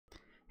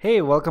Hey,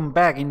 welcome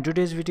back. In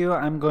today's video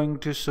I'm going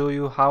to show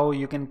you how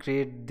you can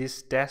create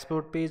this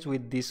dashboard page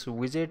with this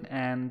widget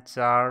and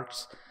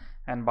charts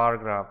and bar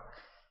graph.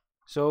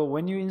 So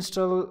when you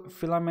install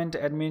Filament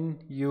admin,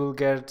 you will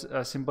get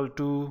a simple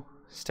two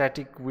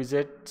static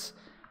widgets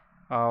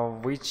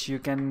which you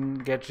can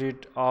get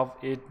rid of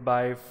it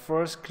by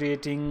first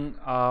creating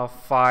a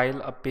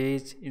file, a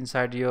page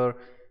inside your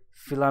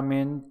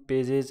Filament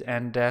pages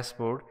and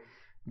dashboard.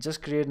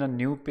 Just create a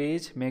new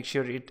page, make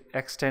sure it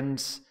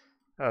extends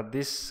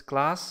this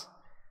class.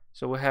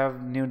 So we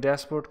have new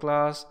dashboard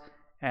class,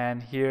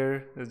 and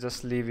here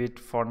just leave it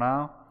for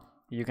now.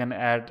 You can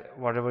add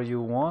whatever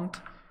you want.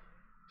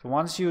 So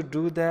once you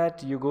do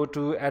that, you go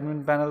to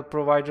admin panel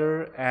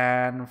provider,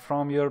 and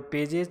from your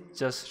pages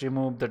just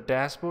remove the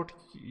dashboard.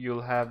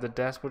 You'll have the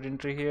dashboard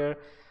entry here.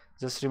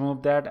 Just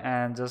remove that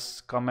and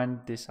just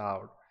comment this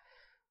out.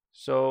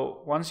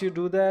 So once you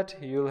do that,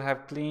 you'll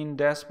have clean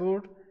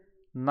dashboard.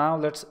 Now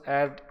let's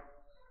add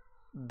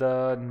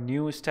the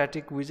new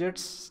static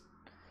widgets.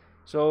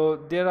 So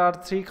there are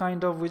three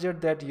kind of widget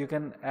that you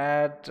can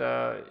add.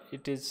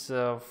 It is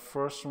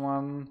first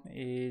one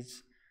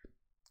is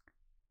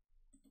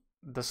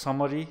the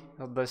summary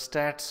of the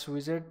stats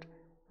widget,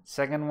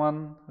 second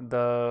one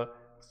the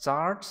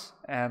charts,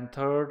 and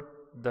third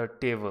the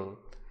table.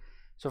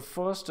 So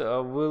first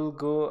we'll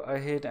go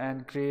ahead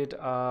and create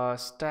a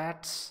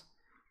stats.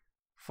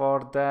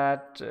 For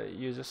that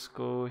you just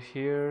go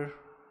here,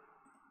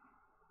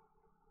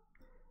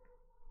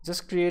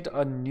 just create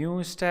a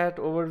new stat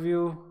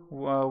overview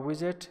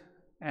widget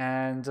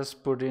and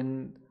just put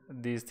in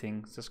these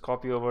things. Just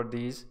copy over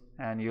these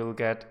and you'll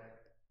get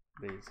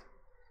these.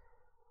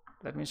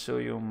 Let me show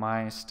you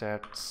my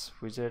stats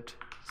widget,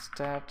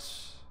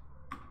 stats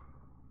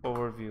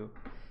overview.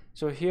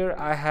 So here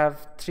I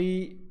have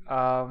three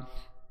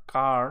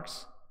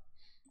cards.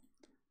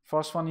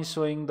 First one is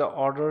showing the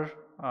order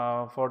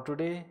for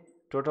today,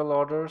 total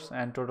orders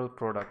and total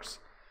products.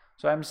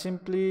 So I'm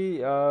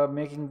simply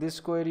making this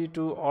query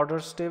to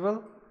orders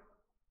table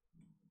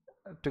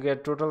to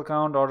get total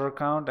count, order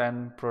count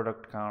and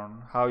product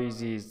count. How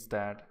easy is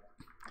that?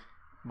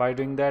 By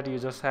doing that, you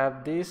just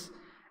have this.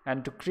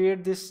 And to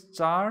create this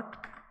chart,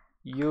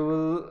 you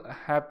will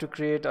have to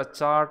create a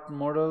chart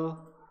model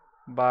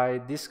by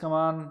this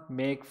command,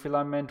 make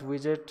filament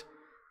widget,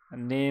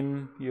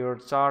 name your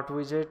chart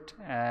widget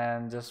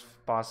and just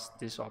pass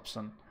this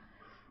option.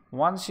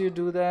 Once you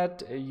do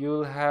that,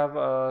 you'll have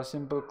a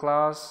simple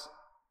class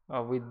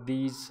with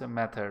these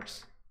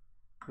methods.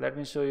 Let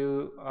me show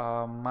you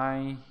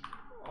my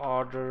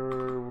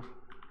order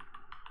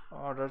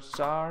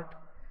chart.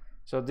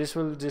 So this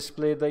will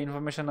display the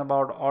information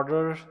about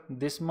order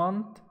this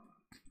month.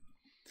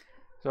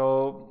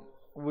 So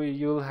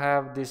you'll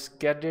have this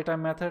get data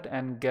method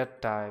and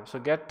get type. So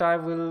get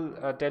type will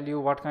tell you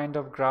what kind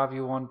of graph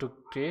you want to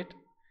create.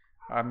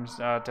 I'm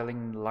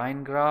telling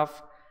line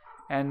graph.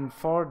 And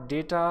for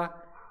data,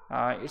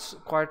 it's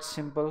quite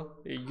simple.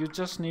 You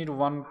just need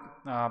one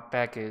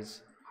package.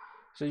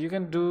 So you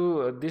can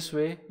do this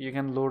way. You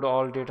can load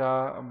all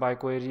data by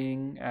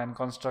querying and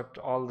construct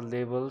all the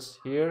labels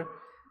here,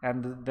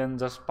 and then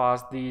just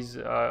pass these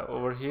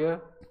over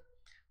here.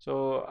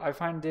 So I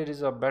find there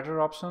is a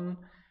better option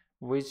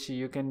which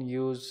you can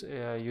use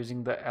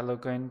using the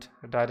Eloquent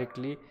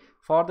directly.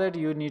 For that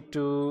you need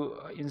to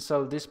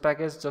install this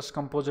package. Just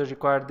composer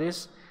require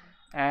this,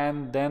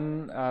 and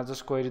then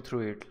just query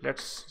through it.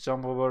 Let's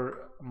jump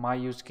over my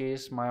use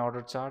case, my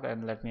order chart,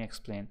 and let me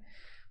explain.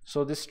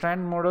 So this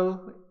trend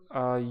model,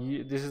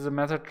 this is the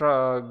method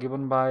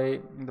given by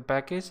the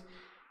package.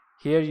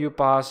 Here you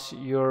pass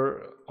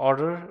your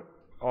order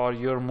or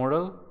your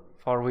model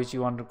for which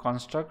you want to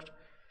construct.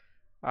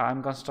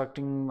 I'm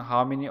constructing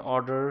how many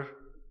order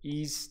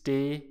each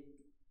day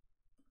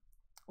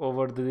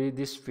over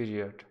this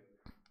period,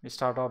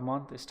 start of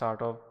month,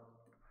 start of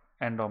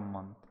end of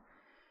month.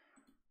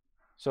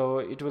 So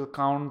it will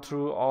count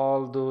through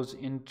all those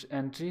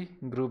entry,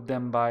 group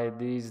them by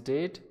this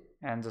date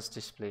and just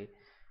display.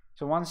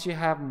 So once you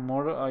have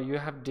more you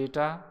have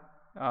data,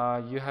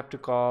 you have to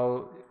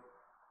call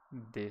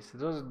this.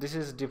 This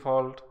is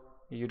default.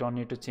 You don't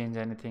need to change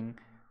anything.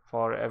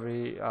 For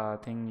every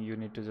thing you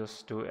need to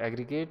just do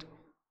aggregate.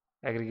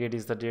 Aggregate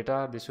is the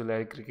data. This will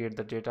aggregate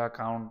the data,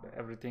 count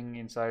everything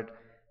inside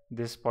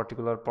this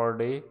particular per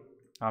day,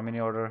 how many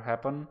order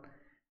happen.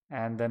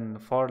 And then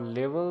for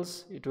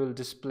labels, it will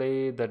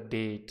display the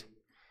date.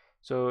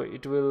 So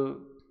it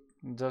will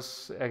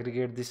just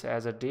aggregate this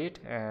as a date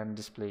and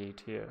display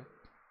it here.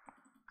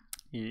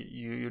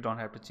 You don't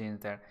have to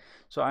change that.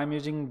 So I'm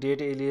using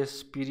date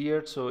alias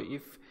period. So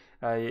if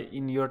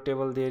in your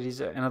table there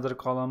is another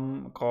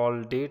column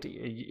called date,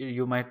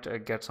 you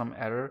might get some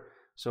error.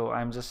 So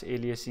I'm just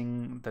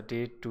aliasing the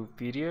date to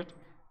period.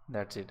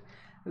 That's it.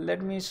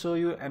 Let me show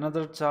you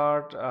another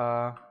chart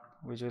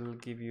which will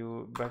give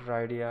you better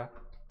idea.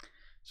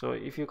 So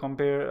if you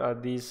compare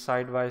these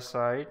side by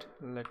side,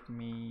 let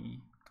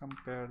me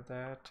compare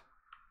that.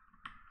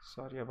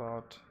 Sorry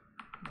about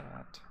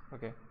that.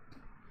 Okay.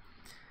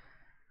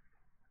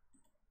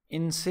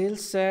 In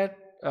sales set,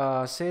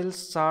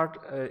 sales chart,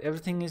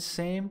 everything is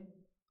same.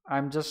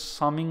 I'm just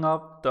summing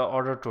up the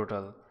order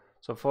total.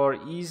 So for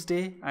each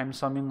day I'm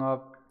summing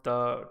up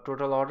the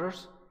total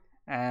orders,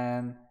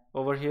 and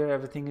over here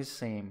everything is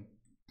same.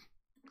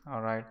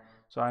 All right,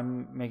 so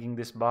I'm making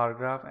this bar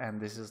graph and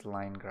this is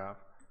line graph.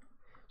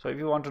 So if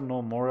you want to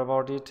know more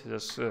about it,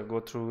 just go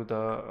through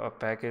the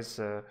package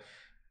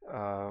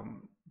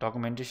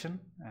documentation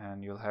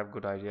and you'll have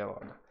good idea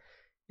about it.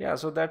 Yeah,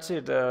 so that's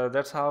it.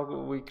 That's how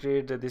we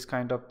create this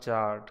kind of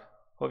chart.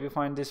 Hope you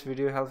find this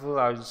video helpful.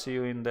 I will see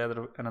you in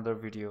the another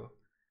video.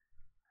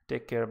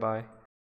 Take care. Bye.